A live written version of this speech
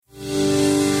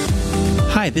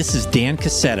Hi, this is Dan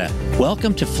Cassetta.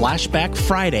 Welcome to Flashback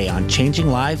Friday on Changing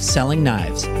Lives Selling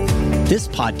Knives. This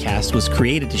podcast was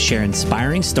created to share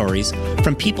inspiring stories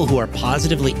from people who are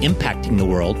positively impacting the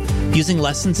world using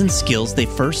lessons and skills they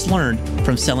first learned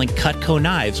from selling Cutco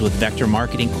knives with Vector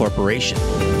Marketing Corporation.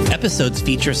 Episodes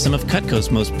feature some of Cutco's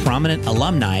most prominent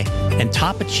alumni and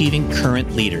top-achieving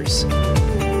current leaders.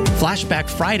 Flashback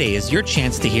Friday is your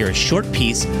chance to hear a short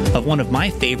piece of one of my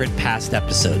favorite past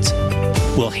episodes.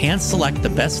 We'll hand-select the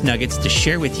best nuggets to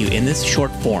share with you in this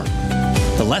short form.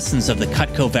 The lessons of the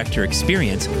Cutco Vector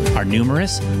experience are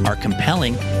numerous, are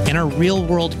compelling, and are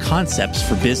real-world concepts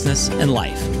for business and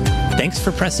life. Thanks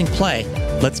for pressing play.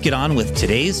 Let's get on with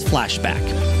today's flashback.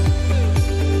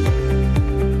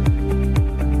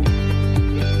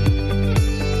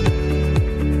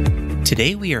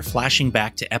 Today we are flashing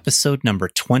back to episode number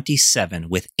 27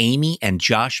 with Amy and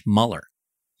Josh Muller,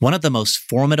 one of the most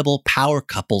formidable power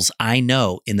couples I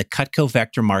know in the Cutco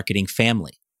Vector Marketing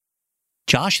family.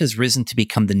 Josh has risen to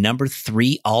become the number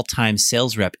 3 all-time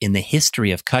sales rep in the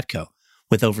history of Cutco,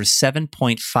 with over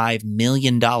 $7.5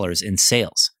 million in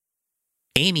sales.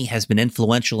 Amy has been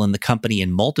influential in the company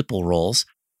in multiple roles,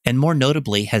 and more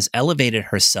notably has elevated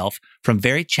herself from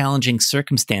very challenging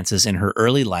circumstances in her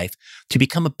early life to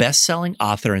become a best-selling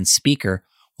author and speaker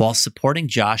while supporting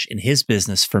Josh in his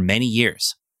business for many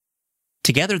years.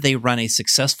 Together, they run a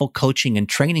successful coaching and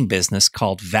training business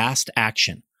called Vast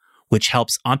Action, which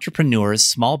helps entrepreneurs,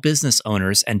 small business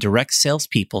owners, and direct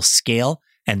salespeople scale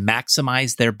and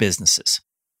maximize their businesses.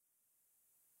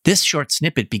 This short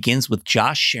snippet begins with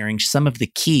Josh sharing some of the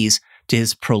keys to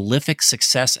his prolific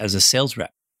success as a sales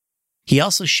rep. He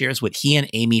also shares what he and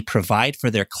Amy provide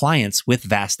for their clients with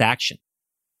Vast Action.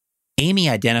 Amy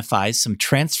identifies some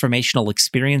transformational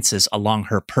experiences along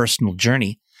her personal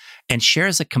journey and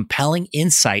shares a compelling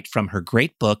insight from her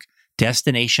great book,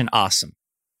 Destination Awesome.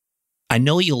 I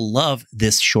know you'll love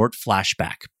this short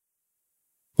flashback.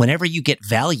 Whenever you get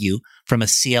value from a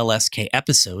CLSK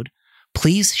episode,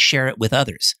 please share it with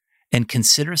others and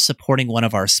consider supporting one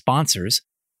of our sponsors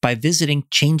by visiting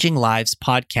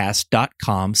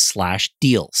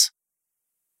changinglivespodcast.com/deals.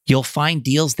 You'll find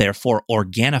deals there for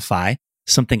Organifi,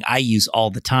 something I use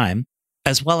all the time,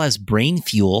 as well as Brain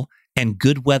Fuel and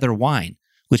Good Weather Wine,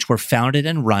 which were founded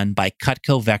and run by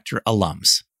Cutco Vector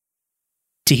alums.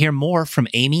 To hear more from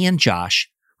Amy and Josh,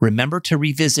 remember to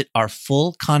revisit our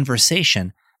full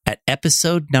conversation at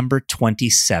episode number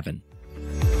 27.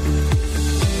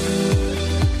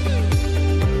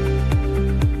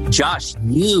 Josh,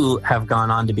 you have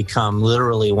gone on to become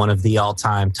literally one of the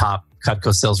all-time top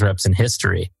Cutco sales reps in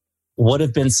history. What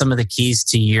have been some of the keys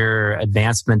to your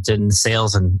advancement in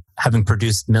sales and having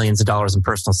produced millions of dollars in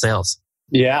personal sales?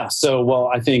 Yeah. So,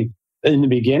 I think in the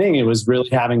beginning, it was really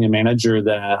having a manager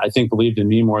that I think believed in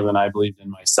me more than I believed in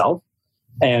myself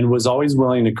and was always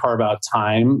willing to carve out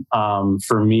time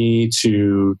for me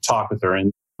to talk with her.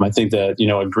 And I think that,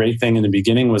 a great thing in the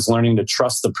beginning was learning to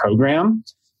trust the program.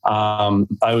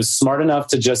 I was smart enough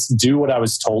to just do what I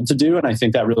was told to do. And I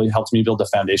think that really helped me build the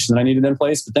foundation that I needed in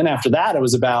place. But then after that, it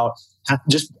was about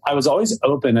I was always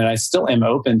open, and I still am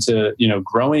open to,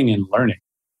 growing and learning.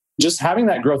 Just having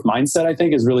that growth mindset, I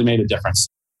think, has really made a difference.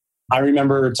 I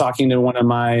remember talking to one of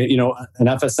my, an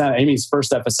FSM, Amy's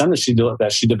first FSM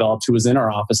that she developed, who was in our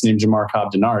office, named Jamar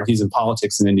Cobb Denard. He's in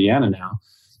politics in Indiana now.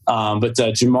 But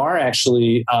Jamar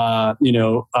actually, I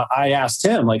asked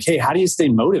him, hey, how do you stay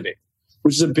motivated?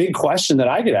 Which is a big question that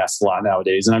I get asked a lot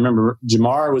nowadays. And I remember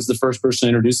Jamar was the first person to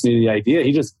introduce me to the idea.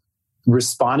 He just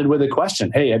responded with a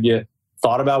question. Hey, have you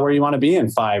thought about where you want to be in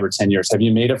 5 or 10 years? Have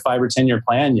you made a 5 or 10 year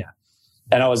plan yet?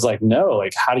 And I was like, no,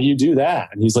 how do you do that?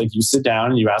 And he's like, you sit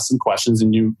down and you ask some questions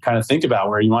and you kind of think about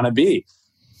where you want to be.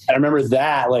 And I remember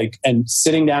that, and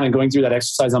sitting down and going through that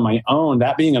exercise on my own,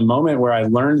 that being a moment where I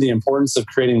learned the importance of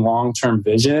creating long-term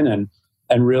vision and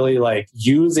really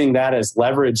using that as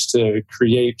leverage to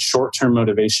create short-term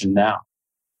motivation now.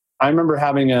 I remember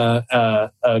having a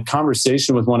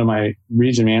conversation with one of my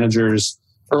region managers,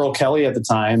 Earl Kelly at the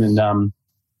time. And,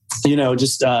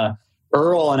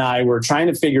 Earl and I were trying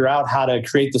to figure out how to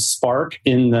create the spark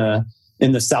in the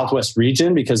Southwest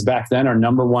region, because back then our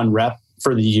number one rep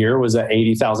for the year was at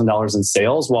 $80,000 in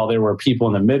sales, while there were people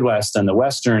in the Midwest and the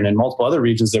Western and multiple other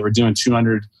regions that were doing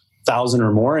 200,000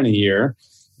 or more in a year.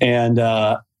 And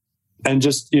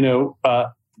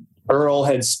Earl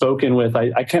had spoken with,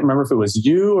 I can't remember if it was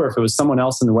you or if it was someone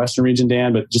else in the Western region,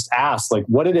 Dan, but just asked,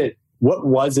 what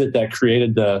was it that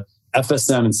created the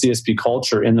FSM and CSP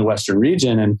culture in the Western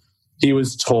region? And he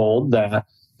was told that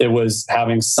it was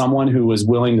having someone who was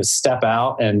willing to step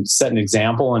out and set an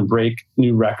example and break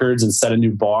new records and set a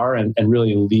new bar and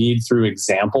really lead through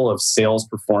example of sales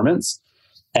performance.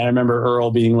 And I remember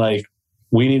Earl being like,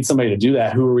 we need somebody to do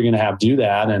that. Who are we going to have do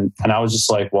that? And I was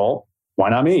just like, well, why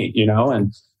not me?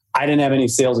 And I didn't have any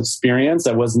sales experience.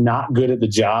 I was not good at the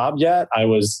job yet.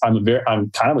 I'm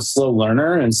kind of a slow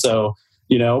learner. And so,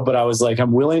 but I was like,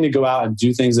 I'm willing to go out and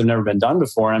do things that have never been done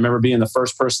before. And I remember being the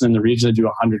first person in the region to do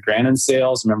 $100,000 in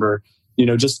sales. I remember,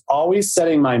 just always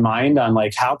setting my mind on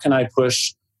like, how can I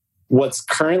push what's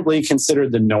currently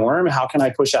considered the norm? How can I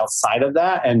push outside of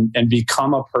that and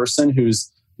become a person who's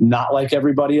not like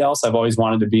everybody else? I've always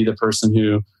wanted to be the person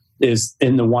who is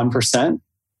in the 1%.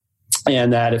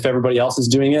 And that if everybody else is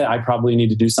doing it, I probably need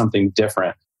to do something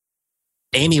different.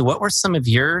 Amy, what were some of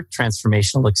your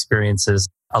transformational experiences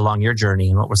along your journey?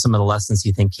 And what were some of the lessons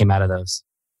you think came out of those?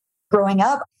 Growing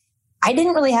up, I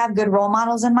didn't really have good role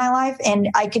models in my life. And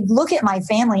I could look at my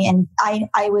family and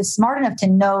I was smart enough to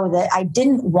know that I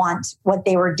didn't want what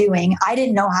they were doing. I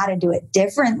didn't know how to do it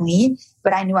differently,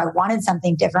 but I knew I wanted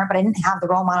something different, but I didn't have the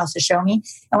role models to show me.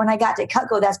 And when I got to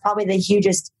Cutco, that's probably the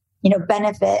hugest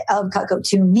benefit of Cutco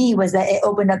to me was that it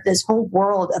opened up this whole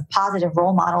world of positive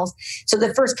role models. So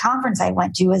the first conference I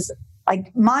went to was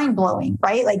like mind blowing,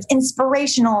 right? Like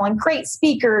inspirational and great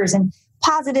speakers and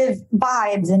positive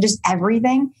vibes and just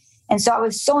everything. And so I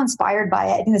was so inspired by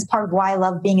it. I think that's part of why I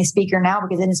love being a speaker now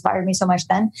because it inspired me so much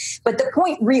then. But the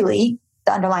point really,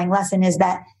 the underlying lesson is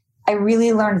that I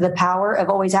really learned the power of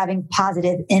always having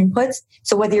positive inputs.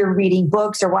 So whether you're reading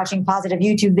books or watching positive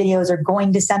YouTube videos or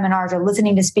going to seminars or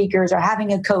listening to speakers or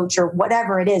having a coach or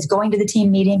whatever it is, going to the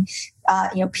team meeting,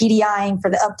 PDIing for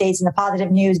the updates and the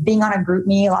positive news, being on a group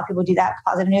me, a lot of people do that,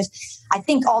 positive news. I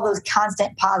think all those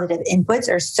constant positive inputs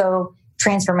are so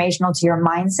transformational to your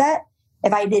mindset.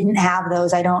 If I didn't have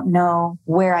those, I don't know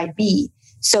where I'd be.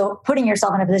 So putting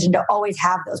yourself in a position to always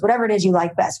have those, whatever it is you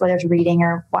like best, whether it's reading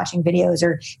or watching videos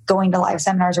or going to live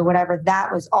seminars or whatever,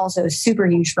 that was also super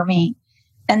huge for me.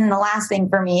 And then the last thing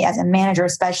for me as a manager,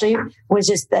 especially, was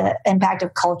just the impact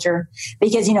of culture.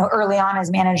 Because, early on as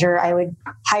manager, I would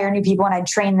hire new people and I'd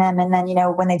train them. And then,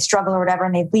 when they'd struggle or whatever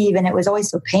and they'd leave and it was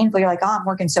always so painful. You're like, oh, I'm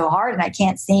working so hard and I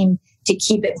can't seem to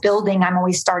keep it building. I'm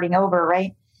always starting over,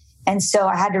 right? And so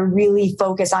I had to really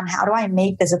focus on how do I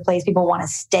make this a place people want to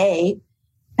stay.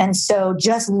 And so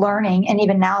just learning, and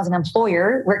even now as an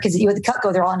employer, because with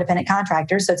Cutco, they're all independent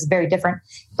contractors, so it's very different.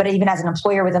 But even as an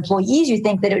employer with employees, you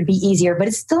think that it would be easier, but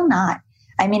it's still not.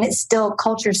 I mean, it's still,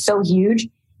 culture is so huge.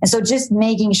 And so just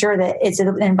making sure that it's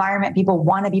an environment people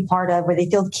want to be part of, where they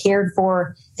feel cared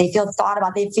for, they feel thought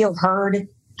about, they feel heard.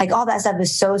 Like all that stuff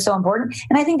is so, so important.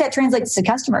 And I think that translates to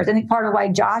customers. I think part of why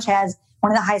Josh has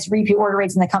one of the highest repeat order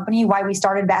rates in the company, why we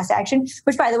started Vast Action,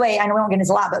 which by the way, I know we won't get into this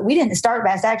a lot, but we didn't start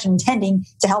Vast Action intending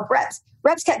to help reps.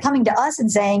 Reps kept coming to us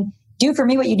and saying, do for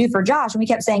me what you do for Josh. And we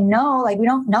kept saying, no, we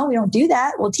don't do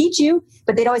that. We'll teach you.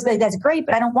 But they'd always be like, that's great,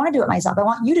 but I don't want to do it myself. I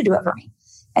want you to do it for me.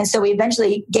 And so we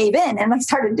eventually gave in and we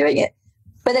started doing it.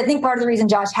 But I think part of the reason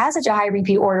Josh has such a high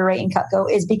repeat order rate in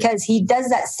Cutco is because he does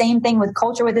that same thing with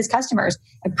culture with his customers,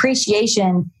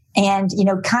 appreciation and,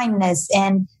 kindness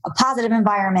and a positive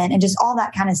environment and just all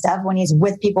that kind of stuff when he's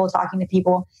with people, talking to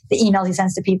people, the emails he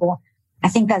sends to people. I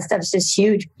think that stuff's just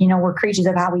huge. We're creatures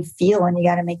of how we feel and you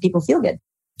got to make people feel good.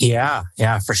 Yeah,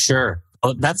 for sure.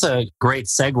 Well, that's a great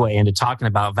segue into talking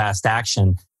about Vast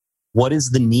Action. What is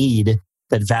the need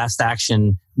that Vast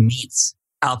Action meets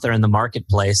out there in the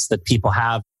marketplace that people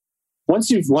have? Once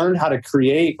you've learned how to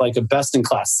create like a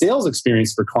best-in-class sales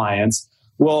experience for clients,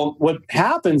 well, what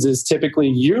happens is typically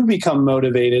you become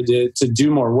motivated to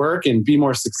do more work and be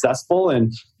more successful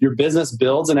and your business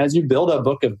builds. And as you build a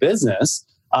book of business,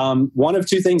 one of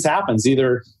two things happens.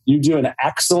 Either you do an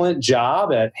excellent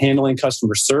job at handling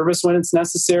customer service when it's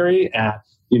necessary, at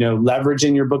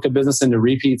leveraging your book of business into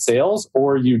repeat sales,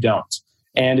 or you don't.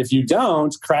 And if you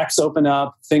don't, cracks open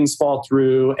up, things fall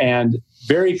through, and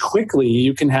very quickly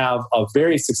you can have a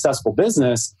very successful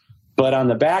business. But on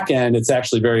the back end, it's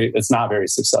not very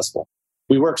successful.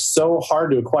 We work so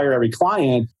hard to acquire every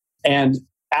client. And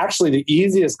actually the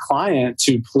easiest client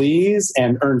to please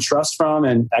and earn trust from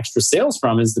and extra sales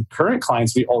from is the current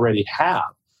clients we already have.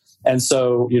 And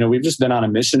so, we've just been on a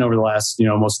mission over the last,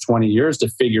 almost 20 years to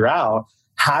figure out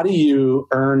how do you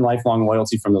earn lifelong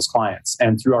loyalty from those clients?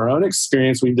 And through our own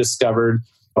experience, we've discovered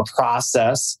a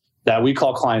process that we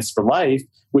call Clients for Life,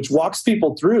 which walks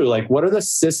people through like what are the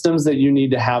systems that you need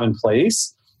to have in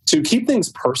place to keep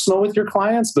things personal with your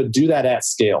clients, but do that at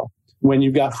scale when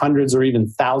you've got hundreds or even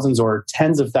thousands or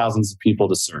tens of thousands of people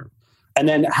to serve. And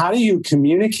then how do you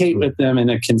communicate with them in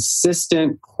a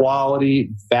consistent,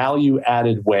 quality,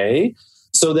 value-added way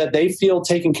so that they feel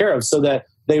taken care of, so that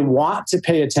they want to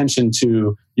pay attention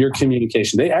to your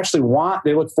communication.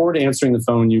 They look forward to answering the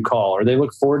phone when you call, or they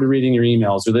look forward to reading your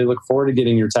emails, or they look forward to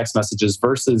getting your text messages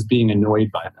versus being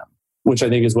annoyed by them, which I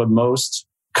think is what most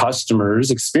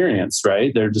customers experience,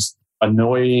 right? They're just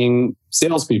annoying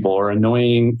salespeople or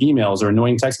annoying emails or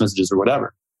annoying text messages or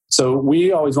whatever. So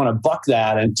we always want to buck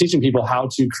that and teaching people how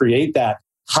to create that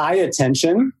high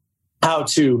attention, how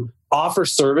to offer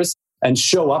service and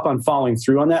show up on following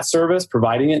through on that service,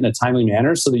 providing it in a timely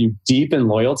manner so that you deepen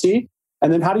loyalty.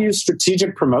 And then how to use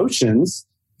strategic promotions,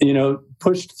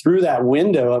 pushed through that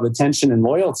window of attention and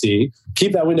loyalty,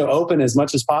 keep that window open as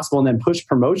much as possible, and then push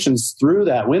promotions through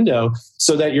that window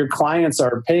so that your clients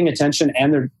are paying attention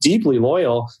and they're deeply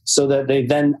loyal so that they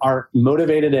then are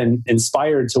motivated and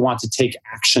inspired to want to take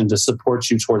action to support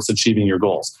you towards achieving your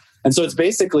goals. And so it's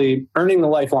basically earning the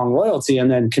lifelong loyalty and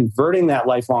then converting that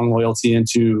lifelong loyalty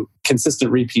into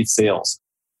consistent repeat sales.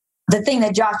 The thing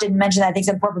that Josh didn't mention that I think is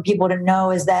important for people to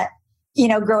know is that,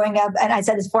 growing up, and I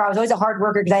said this before, I was always a hard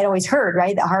worker because I'd always heard,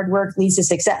 right, that hard work leads to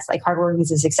success. Like hard work leads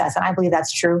to success. And I believe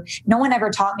that's true. No one ever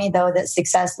taught me, though, that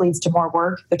success leads to more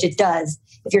work, which it does.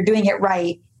 If you're doing it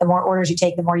right, the more orders you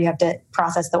take, the more you have to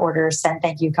process the orders, send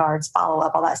thank you cards, follow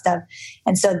up, all that stuff.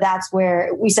 And so that's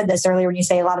where we said this earlier when you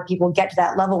say a lot of people get to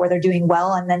that level where they're doing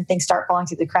well and then things start falling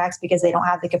through the cracks because they don't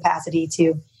have the capacity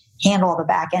to handle all the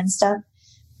back end stuff.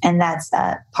 And that's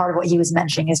part of what he was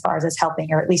mentioning as far as us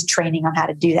helping or at least training on how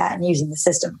to do that and using the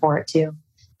system for it too.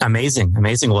 Amazing.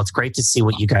 Well, it's great to see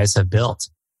what you guys have built.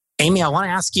 Amy, I want to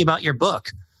ask you about your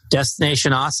book,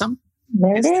 Destination Awesome.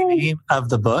 There it is. The name of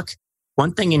the book.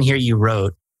 One thing in here you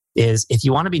wrote is if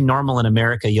you want to be normal in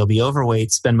America, you'll be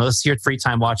overweight, spend most of your free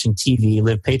time watching TV,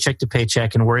 live paycheck to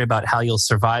paycheck, and worry about how you'll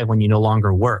survive when you no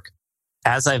longer work.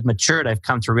 As I've matured, I've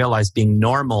come to realize being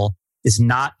normal is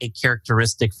not a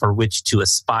characteristic for which to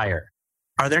aspire.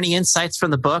 Are there any insights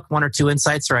from the book, one or two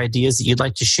insights or ideas that you'd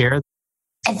like to share?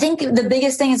 I think the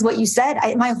biggest thing is what you said.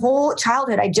 My whole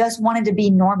childhood, I just wanted to be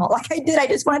normal. Like I did. I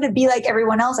just wanted to be like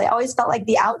everyone else. I always felt like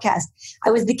the outcast. I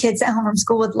was the kid sent home from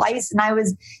school with lice, and I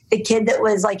was the kid that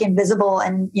was like invisible.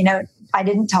 And, I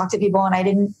didn't talk to people and I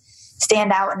didn't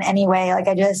stand out in any way. Like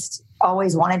I just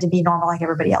always wanted to be normal like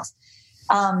everybody else.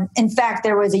 In fact,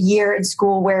 there was a year in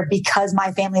school where because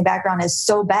my family background is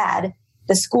so bad,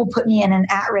 the school put me in an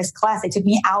at-risk class. They took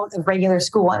me out of regular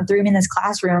school and threw me in this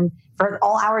classroom for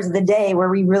all hours of the day where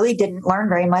we really didn't learn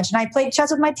very much. And I played chess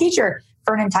with my teacher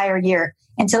for an entire year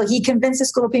until he convinced the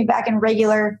school to put me back in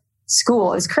regular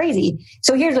school. It was crazy.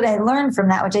 So here's what I learned from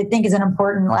that, which I think is an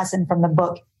important lesson from the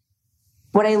book.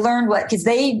 What I learned because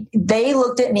they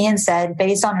looked at me and said,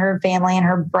 based on her family and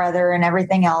her brother and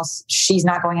everything else, she's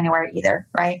not going anywhere either,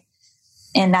 right?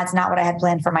 And that's not what I had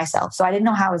planned for myself. So I didn't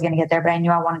know how I was going to get there, but I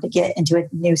knew I wanted to get into a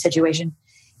new situation.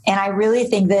 And I really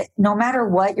think that no matter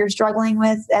what you're struggling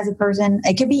with as a person,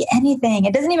 it could be anything.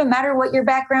 It doesn't even matter what your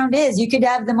background is. You could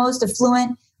have the most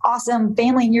affluent, awesome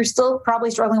family, and you're still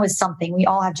probably struggling with something. We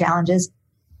all have challenges.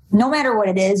 No matter what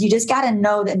it is, you just got to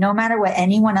know that no matter what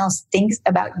anyone else thinks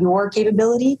about your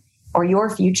capability or your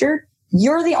future,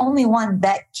 you're the only one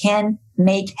that can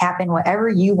make happen whatever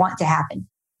you want to happen.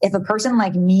 If a person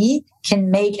like me can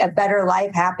make a better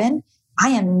life happen,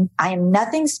 I am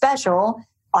nothing special.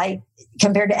 Like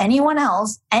compared to anyone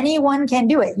else, anyone can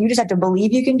do it. You just have to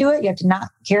believe you can do it. You have to not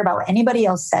care about what anybody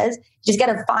else says. You just got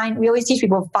to we always teach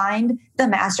people, find the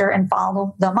master and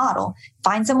follow the model.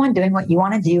 Find someone doing what you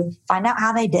want to do, find out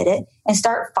how they did it, and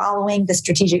start following the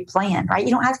strategic plan, right?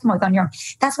 You don't have to come up with on your own.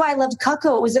 That's why I loved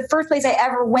Cutco. It was the first place I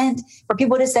ever went where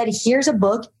people just said, here's a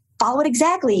book, follow it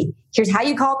exactly. Here's how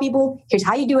you call people. Here's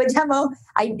how you do a demo.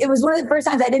 It was one of the first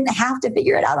times I didn't have to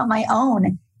figure it out on my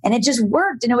own. And it just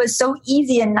worked. And it was so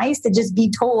easy and nice to just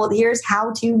be told, here's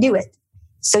how to do it.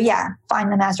 So yeah,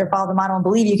 find the master, follow the model, and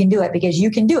believe you can do it because you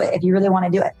can do it if you really want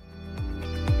to do it.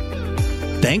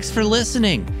 Thanks for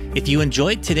listening. If you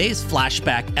enjoyed today's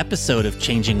flashback episode of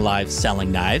Changing Lives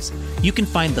Selling Knives, you can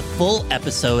find the full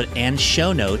episode and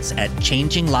show notes at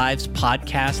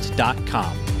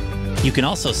changinglivespodcast.com. You can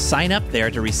also sign up there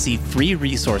to receive free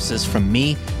resources from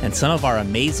me and some of our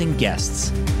amazing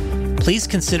guests. Please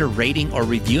consider rating or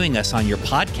reviewing us on your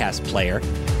podcast player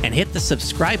and hit the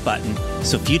subscribe button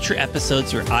so future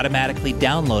episodes are automatically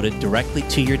downloaded directly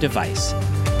to your device.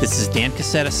 This is Dan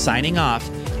Cassetta signing off.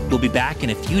 We'll be back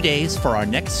in a few days for our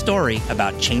next story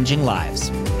about changing lives.